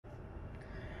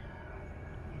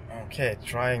Okay,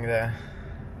 trying the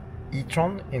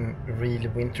E-Tron in real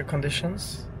winter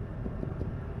conditions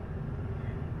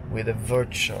with a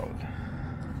virtual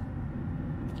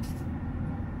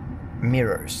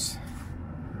mirrors.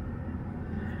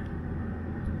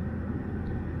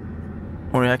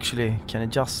 Or you actually can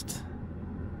adjust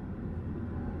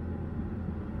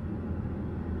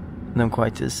them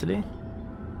quite easily.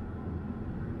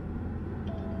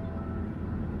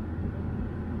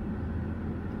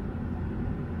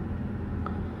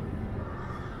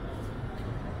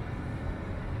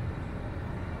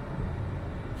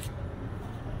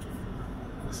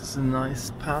 This is a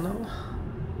nice panel.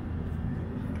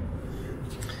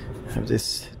 Have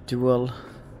this dual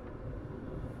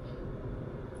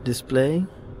display.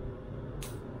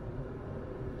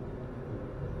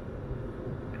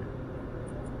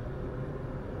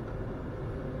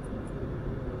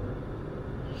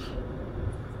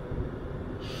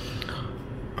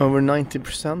 Over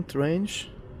 90% range.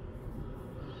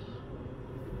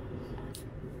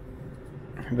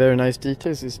 Very nice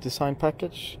details. This design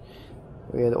package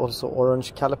with also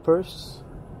orange calipers.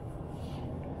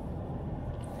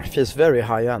 It feels very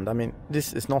high end. I mean,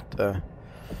 this is not a,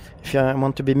 if I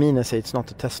want to be mean and say it's not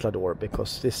a Tesla door,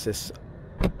 because this is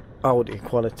Audi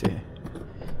quality.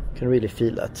 You can really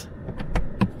feel that.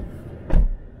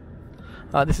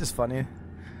 Ah, this is funny.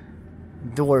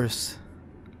 Doors.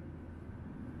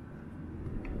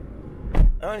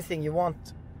 The only thing you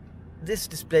want, this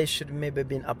display should maybe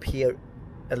been up here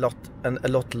a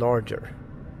lot larger.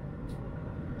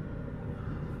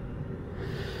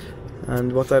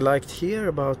 And what I liked here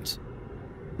about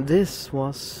this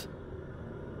was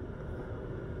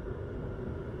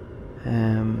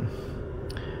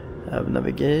have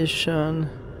navigation,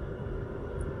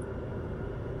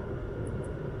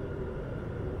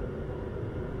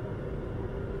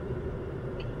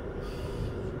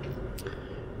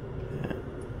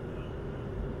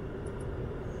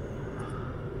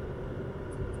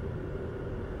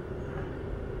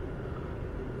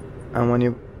 and when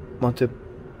you want to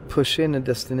push in a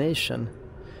destination,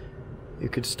 you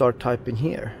could start typing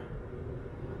here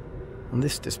on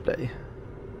this display.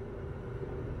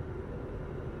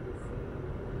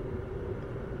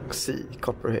 See,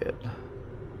 Copperhead.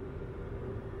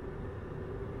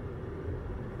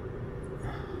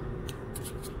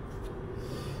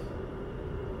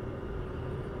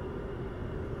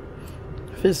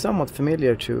 Feels somewhat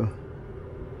familiar to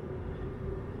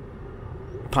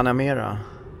Panamera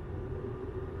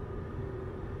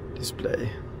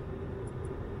display.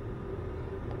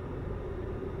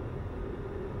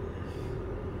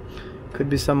 Could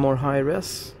be some more high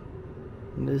res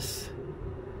in this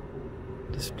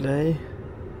display.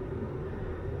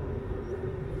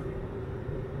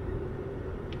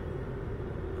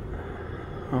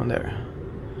 Oh, there.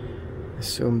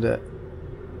 Assume that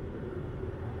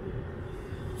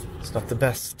it's not the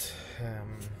best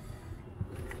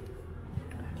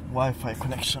Wi-Fi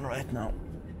connection right now.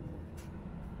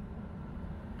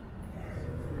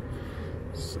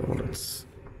 So let's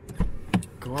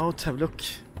go out, have a look.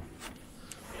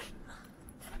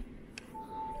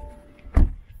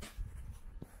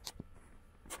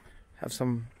 Have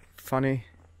some funny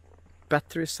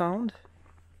battery sound.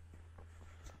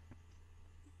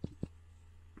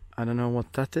 I don't know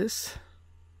what that is.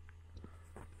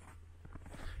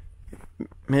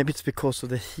 Maybe it's because of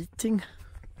the heating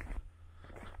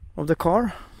of the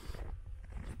car.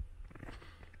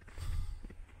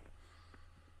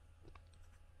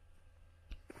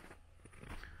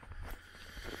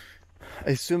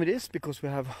 I assume it is because we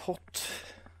have hot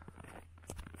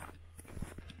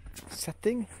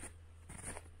setting.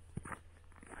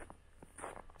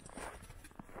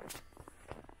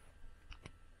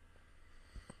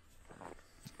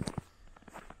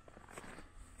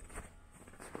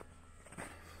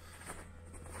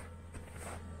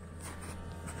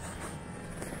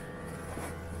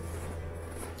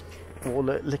 All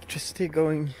the electricity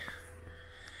going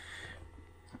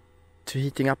to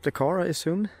heating up the car, I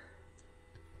assume.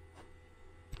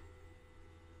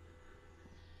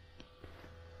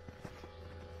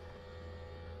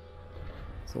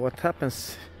 So what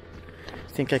happens?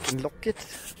 I think I can lock it.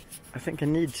 I think I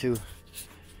need to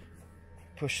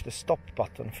push the stop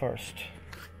button first.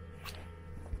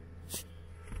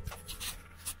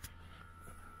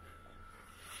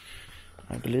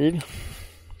 I believe.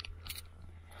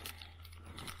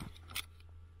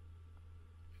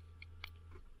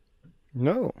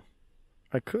 No,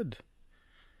 I could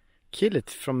kill it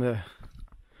from the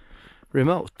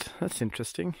remote. That's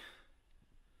interesting.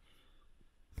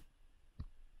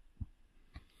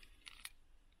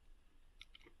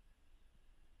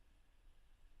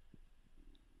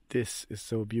 This is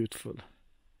so beautiful.